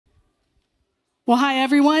Well, hi,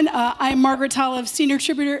 everyone. I'm Margaret Talev, senior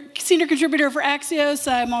contributor for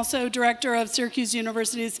Axios. I'm also director of Syracuse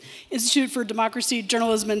University's Institute for Democracy,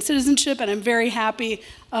 Journalism, and Citizenship, and I'm very happy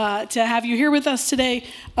to have you here with us today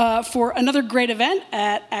for another great event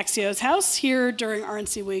at Axios House here during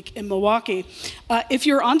RNC Week in Milwaukee. If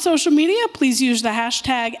you're on social media, please use the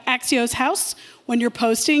hashtag Axios House when you're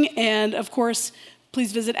posting, and of course,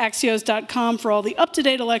 please visit Axios.com for all the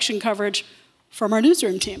up-to-date election coverage from our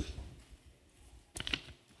newsroom team.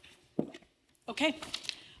 Okay,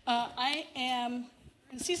 I am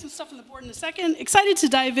going to see some stuff on the board in a second. Excited to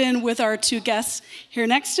dive in with our two guests here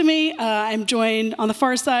next to me. I'm joined on the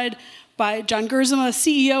far side by John Gerzema,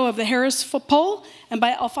 CEO of the Harris Poll, and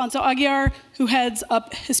by Alfonso Aguilar, who heads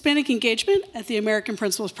up Hispanic engagement at the American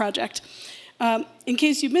Principles Project. In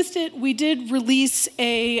case you missed it, we did release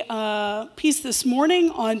a piece this morning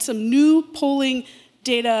on some new polling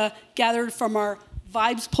data gathered from our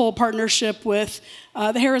Vibes poll partnership with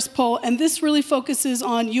the Harris Poll, and this really focuses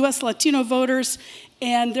on U.S. Latino voters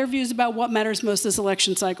and their views about what matters most this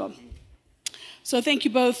election cycle. So thank you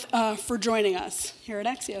both for joining us here at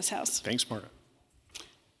Axios House. Thanks, Margaret.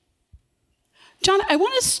 John, I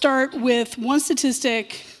want to start with one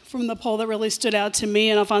statistic from the poll that really stood out to me,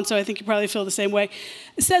 and Alfonso, I think you probably feel the same way.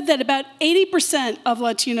 It said that about 80% of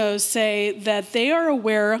Latinos say that they are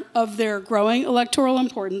aware of their growing electoral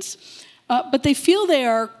importance, but they feel they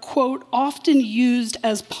are, quote, often used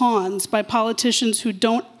as pawns by politicians who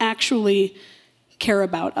don't actually care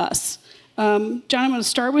about us. John, I'm going to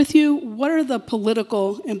start with you. What are the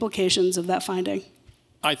political implications of that finding?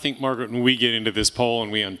 I think, Margaret, when we get into this poll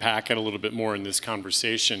and we unpack it a little bit more in this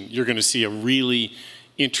conversation, you're going to see a really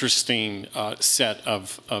interesting set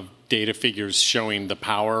of data figures showing the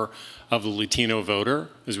power of the Latino voter,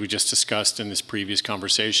 as we just discussed in this previous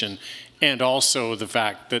conversation, and also the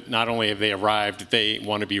fact that not only have they arrived, they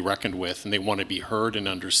want to be reckoned with and they want to be heard and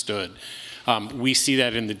understood. We see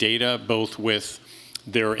that in the data, both with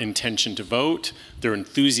their intention to vote, their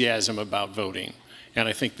enthusiasm about voting. And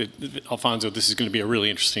I think that, Alfonso, this is going to be a really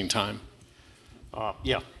interesting time. Well,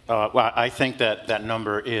 I think that that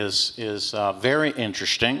number is very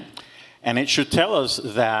interesting. And it should tell us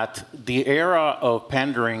that the era of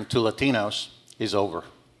pandering to Latinos is over.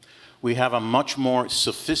 We have a much more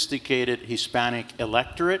sophisticated Hispanic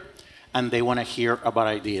electorate, and they want to hear about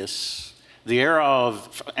ideas. The era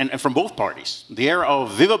of, and from both parties, the era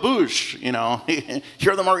of Viva Bush, you know,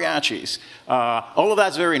 hear the mariachis. All of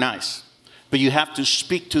that's very nice, but you have to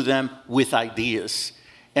speak to them with ideas.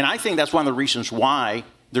 And I think that's one of the reasons why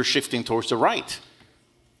they're shifting towards the right.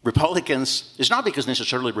 Republicans, it's not because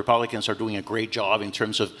necessarily Republicans are doing a great job in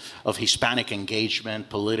terms of Hispanic engagement,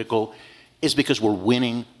 political. It's because we're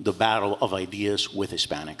winning the battle of ideas with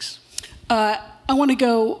Hispanics. I want to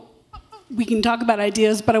go, we can talk about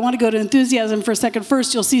ideas, but I want to go to enthusiasm for a second.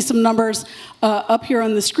 First, you'll see some numbers up here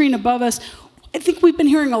on the screen above us. I think we've been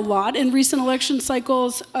hearing a lot in recent election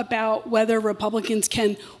cycles about whether Republicans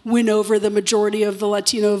can win over the majority of the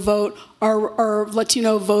Latino vote, or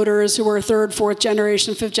Latino voters who are third, fourth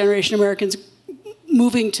generation, fifth generation Americans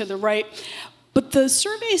moving to the right. But the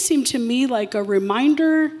survey seemed to me like a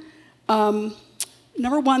reminder,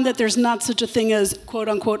 number one, that there's not such a thing as, quote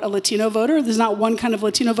unquote, a Latino voter. There's not one kind of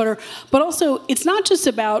Latino voter. But also, it's not just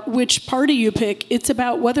about which party you pick. It's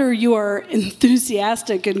about whether you are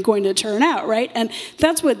enthusiastic and going to turn out, right? And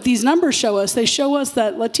that's what these numbers show us. They show us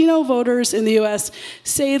that Latino voters in the US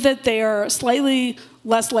say that they are slightly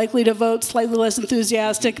less likely to vote, slightly less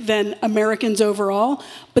enthusiastic than Americans overall.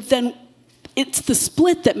 But then it's the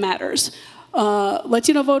split that matters.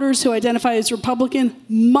 Latino voters who identify as Republican,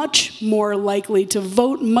 much more likely to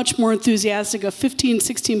vote, much more enthusiastic, a 15,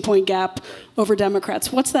 16-point gap over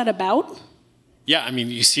Democrats. What's that about? Yeah, I mean,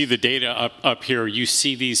 you see the data up here. You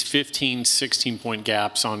see these 15, 16-point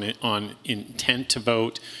gaps on intent to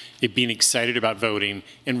vote, it being excited about voting,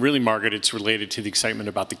 and really, Margaret, it's related to the excitement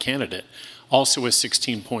about the candidate. Also a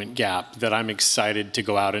 16-point gap that I'm excited to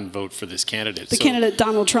go out and vote for this candidate. The candidate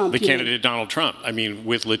Donald Trump. The candidate Donald Trump. I mean,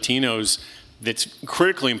 with Latinos, that's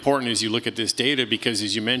critically important as you look at this data because,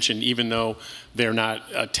 as you mentioned, even though they're not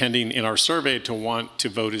attending in our survey to want to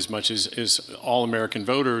vote as much as all American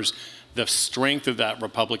voters, the strength of that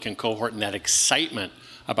Republican cohort and that excitement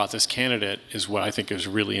about this candidate is what I think is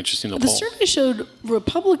really interesting to the poll. The survey showed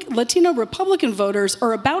Latino Republican voters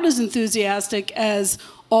are about as enthusiastic as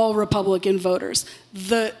all Republican voters.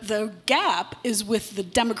 The gap is with the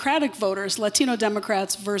Democratic voters, Latino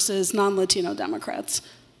Democrats versus non-Latino Democrats.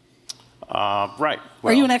 Right.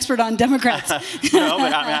 Well, are you an expert on Democrats? No,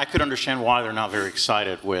 but I mean, I could understand why they're not very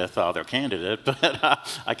excited with their candidate, but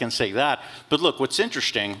I can say that. But look, what's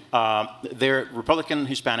interesting, Republican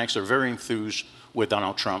Hispanics are very enthused with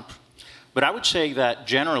Donald Trump. But I would say that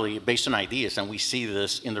generally, based on ideas, and we see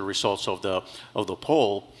this in the results of the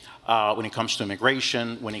poll, when it comes to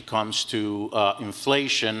immigration, when it comes to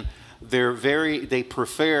inflation, they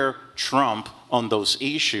prefer Trump on those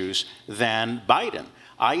issues than Biden.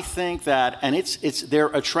 I think that, and they're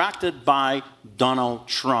attracted by Donald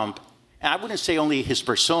Trump. And I wouldn't say only his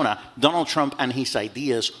persona, Donald Trump and his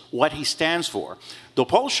ideas, what he stands for. The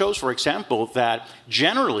poll shows, for example, that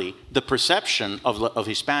generally the perception of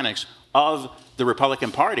Hispanics of the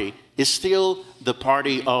Republican Party is still the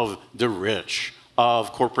party of the rich,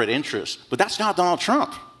 of corporate interests. But that's not Donald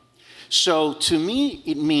Trump. So to me,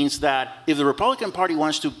 it means that if the Republican Party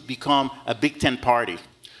wants to become a Big Ten party,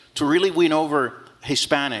 to really win over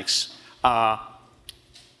Hispanics, I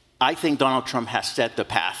think Donald Trump has set the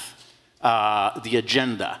path, the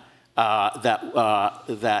agenda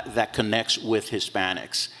that connects with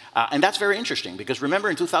Hispanics. And that's very interesting because remember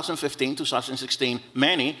in 2015, 2016,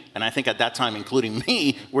 many, and I think at that time including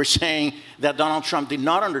me, were saying that Donald Trump did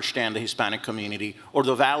not understand the Hispanic community or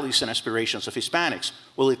the values and aspirations of Hispanics.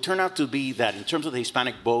 Well, it turned out to be that in terms of the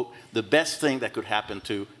Hispanic vote, the best thing that could happen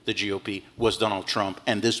to the GOP was Donald Trump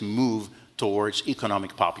and this move towards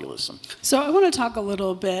economic populism. So I want to talk a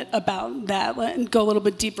little bit about that and go a little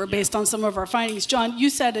bit deeper based on some of our findings. John, you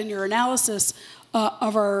said in your analysis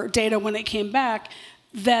of our data when it came back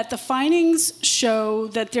that the findings show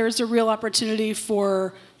that there's a real opportunity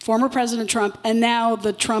for former President Trump and now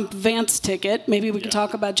the Trump-Vance ticket, maybe we can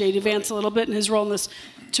talk about J.D. Vance a little bit and his role in this,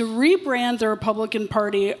 to rebrand the Republican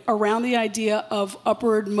Party around the idea of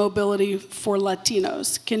upward mobility for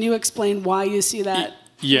Latinos. Can you explain why you see that?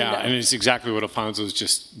 Yeah, and it's exactly what Alfonso's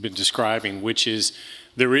just been describing, which is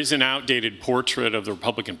there is an outdated portrait of the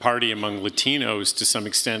Republican Party among Latinos to some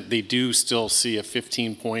extent. They do still see a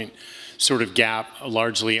 15-point sort of gap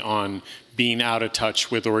largely on being out of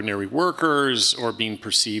touch with ordinary workers or being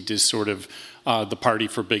perceived as sort of the party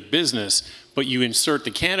for big business. But you insert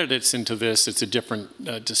the candidates into this, it's a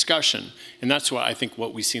different discussion. And that's what I think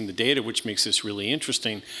what we see in the data, which makes this really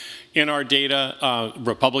interesting. In our data,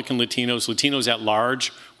 Republican Latinos at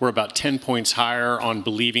large, were about 10 points higher on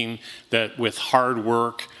believing that with hard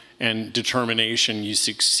work and determination, you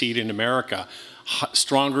succeed in America.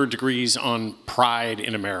 Stronger degrees on pride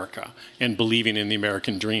in America and believing in the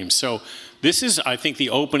American dream. So this is, I think, the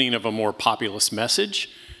opening of a more populist message,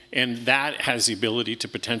 and that has the ability to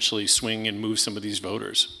potentially swing and move some of these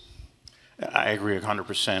voters. I agree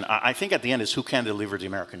 100%. I think at the end is who can deliver the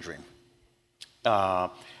American dream.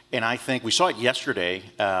 And I think we saw it yesterday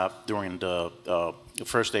during the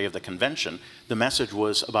first day of the convention. The message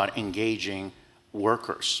was about engaging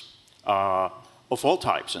workers of all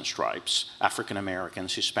types and stripes, African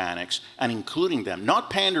Americans, Hispanics, and including them, not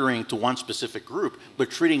pandering to one specific group,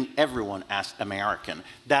 but treating everyone as American.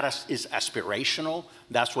 That is aspirational.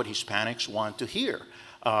 That's what Hispanics want to hear.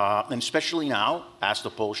 And especially now, as the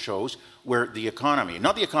poll shows, where the economy,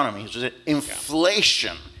 not the economy,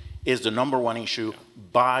 inflation is the #1 issue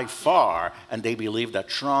by far, and they believe that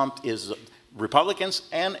Trump is, Republicans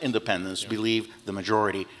and independents believe, the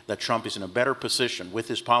majority, that Trump is in a better position with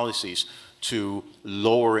his policies to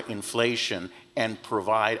lower inflation and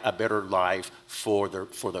provide a better life for their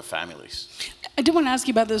families. I did want to ask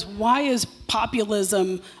you about this. Why is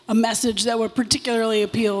populism a message that would particularly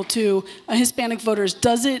appeal to Hispanic voters?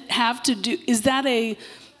 Does it have to do, is that an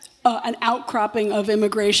outcropping of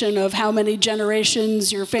immigration, of how many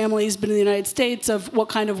generations your family's been in the United States, of what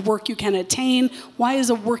kind of work you can attain? Why is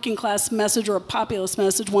a working class message or a populist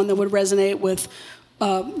message one that would resonate with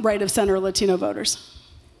right of center Latino voters?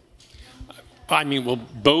 I mean, well,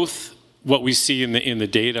 both what we see in the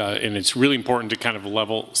data, and it's really important to kind of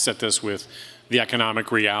level set this with the economic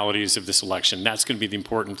realities of this election. That's going to be the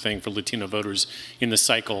important thing for Latino voters in the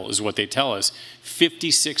cycle, is what they tell us.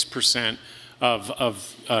 56%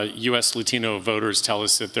 of U.S. Latino voters tell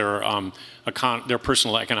us that their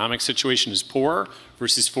personal economic situation is poor,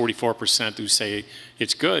 versus 44% who say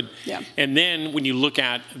it's good. Yeah. And then when you look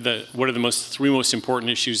at what are the three most important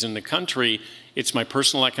issues in the country, it's my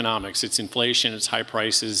personal economics, it's inflation, it's high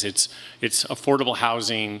prices, it's affordable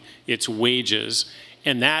housing, it's wages.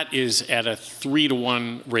 And that is at a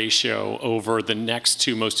 3-to-1 ratio over the next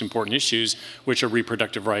two most important issues, which are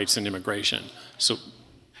reproductive rights and immigration. So,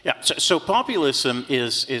 yeah, so populism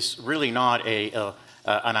is really not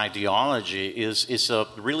an ideology is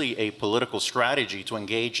really a political strategy to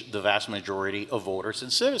engage the vast majority of voters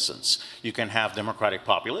and citizens. You can have Democratic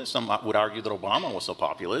populists. Some would argue that Obama was a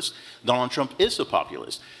populist. Donald Trump is a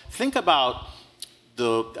populist. Think about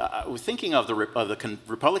we're thinking of the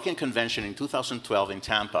Republican convention in 2012 in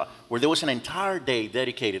Tampa, where there was an entire day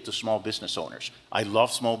dedicated to small business owners. I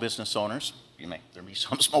love small business owners. There be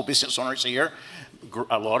some small business owners here.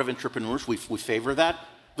 A lot of entrepreneurs, we favor that.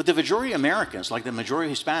 But the majority of Americans, like the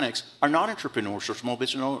majority of Hispanics, are not entrepreneurs or small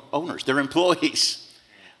business owners. They're employees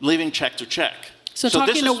living check to check. So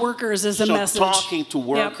talking to workers is a message. So talking to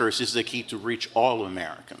workers is the key to reach all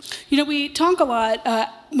Americans. You know, we talk a lot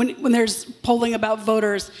when there's polling about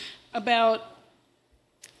voters, about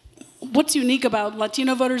what's unique about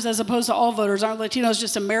Latino voters as opposed to all voters. Aren't Latinos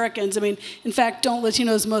just Americans? I mean, in fact, don't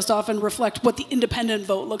Latinos most often reflect what the independent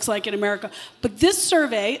vote looks like in America? But this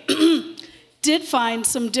survey did find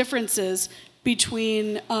some differences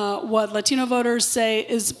between what Latino voters say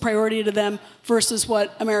is priority to them versus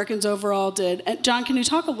what Americans overall did. And John, can you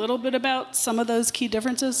talk a little bit about some of those key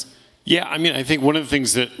differences? Yeah, I mean, I think one of the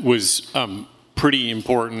things that was pretty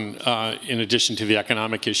important, in addition to the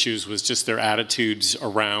economic issues, was just their attitudes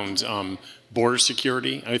around border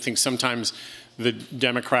security. I think sometimes the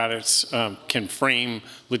Democrats can frame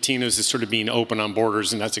Latinos as sort of being open on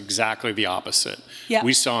borders, and that's exactly the opposite. Yeah.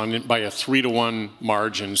 We saw by a 3-to-1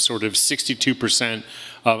 margin, sort of 62%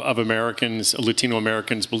 of Americans, Latino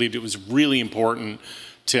Americans, believed it was really important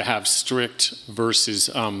to have strict versus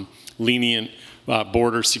lenient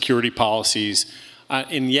border security policies.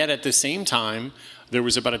 And yet at the same time, there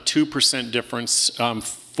was about a 2% difference,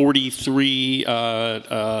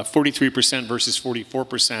 43% versus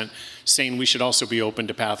 44%, saying we should also be open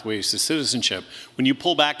to pathways to citizenship. When you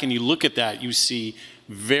pull back and you look at that, you see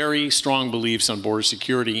very strong beliefs on border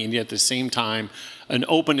security, and yet at the same time, an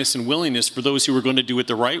openness and willingness for those who are going to do it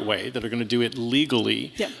the right way, that are going to do it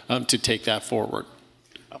legally, to take that forward.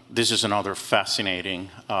 This is another fascinating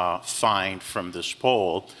find from this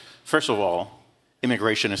poll. First of all,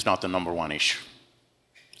 immigration is not the #1 issue.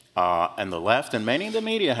 And the left and many in the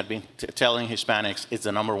media had been telling Hispanics it's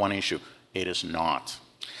the #1 issue. It is not.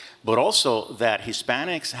 But also that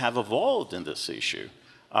Hispanics have evolved in this issue.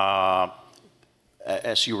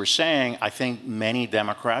 As you were saying, I think many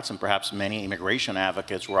Democrats and perhaps many immigration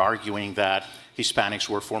advocates were arguing that Hispanics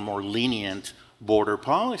were for more lenient border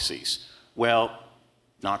policies. Well,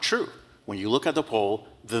 not true. When you look at the poll,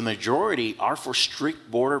 the majority are for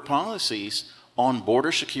strict border policies on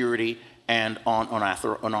border security and on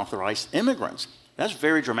unauthorized immigrants. That's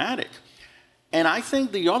very dramatic. And I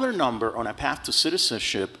think the other number on a path to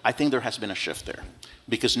citizenship, I think there has been a shift there.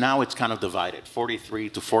 Because now it's kind of divided,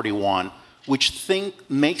 43 to 41, which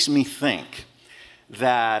makes me think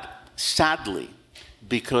that, sadly,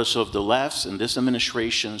 because of the left's and this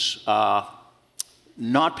administration's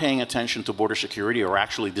not paying attention to border security or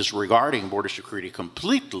actually disregarding border security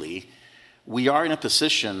completely, we are in a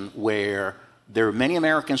position where there are many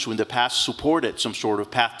Americans who in the past supported some sort of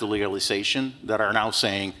path to legalization that are now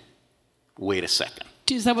saying, wait a second.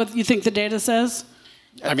 Is that what you think the data says?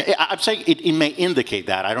 I mean, I'm saying it may indicate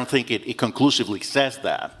that. I don't think it conclusively says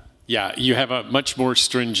that. Yeah, you have a much more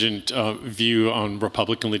stringent view on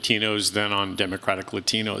Republican Latinos than on Democratic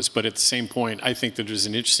Latinos. But at the same point, I think that there's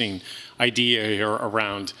an interesting idea here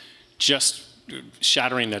around just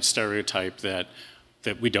shattering that stereotype that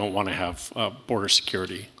we don't want to have border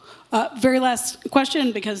security. Very last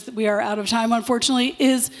question, because we are out of time, unfortunately,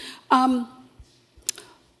 is right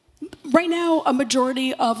now a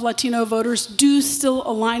majority of Latino voters do still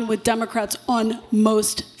align with Democrats on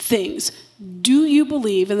most things. Do you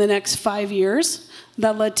believe in the next 5 years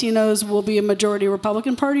that Latinos will be a majority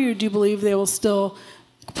Republican Party, or do you believe they will still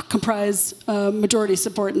comprise majority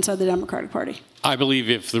support inside the Democratic Party? I believe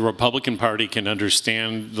if the Republican Party can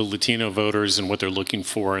understand the Latino voters and what they're looking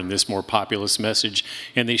for in this more populist message,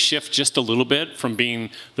 and they shift just a little bit from being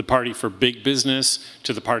the party for big business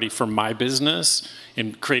to the party for my business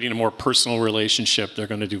and creating a more personal relationship, they're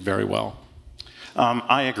going to do very well.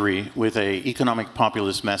 I agree with an economic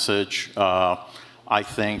populist message. I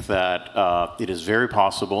think that it is very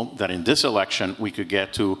possible that in this election we could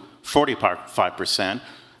get to 45%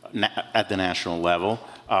 at the national level,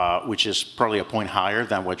 which is probably a point higher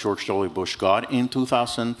than what George W. Bush got in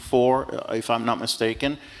 2004, if I'm not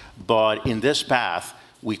mistaken. But in this path,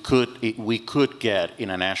 we could get in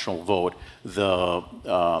a national vote the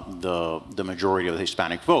majority of the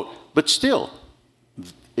Hispanic vote. But still,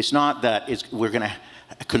 it's not that we're going to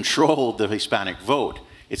control the Hispanic vote.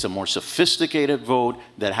 It's a more sophisticated vote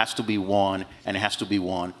that has to be won, and it has to be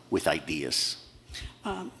won with ideas.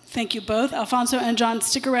 Thank you both. Alfonso and John,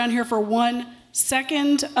 stick around here for one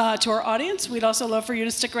Second, to our audience, we'd also love for you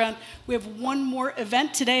to stick around. We have one more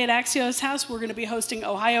event today at Axios House. We're going to be hosting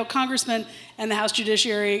Ohio Congressman and the House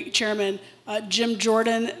Judiciary Chairman Jim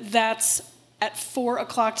Jordan. That's at 4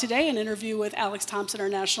 o'clock today, an interview with Alex Thompson, our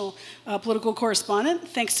national political correspondent.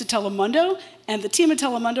 Thanks to Telemundo and the team at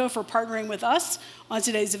Telemundo for partnering with us on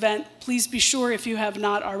today's event. Please be sure, if you have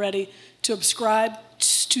not already, to subscribe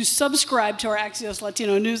to our Axios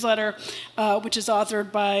Latino newsletter, which is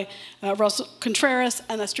authored by Russell Contreras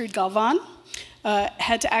and Astrid Galvan.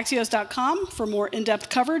 Head to Axios.com for more in-depth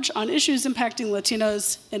coverage on issues impacting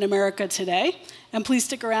Latinos in America today. And please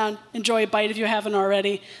stick around, enjoy a bite if you haven't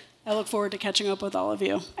already. I look forward to catching up with all of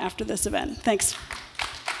you after this event. Thanks.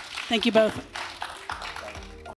 Thank you both.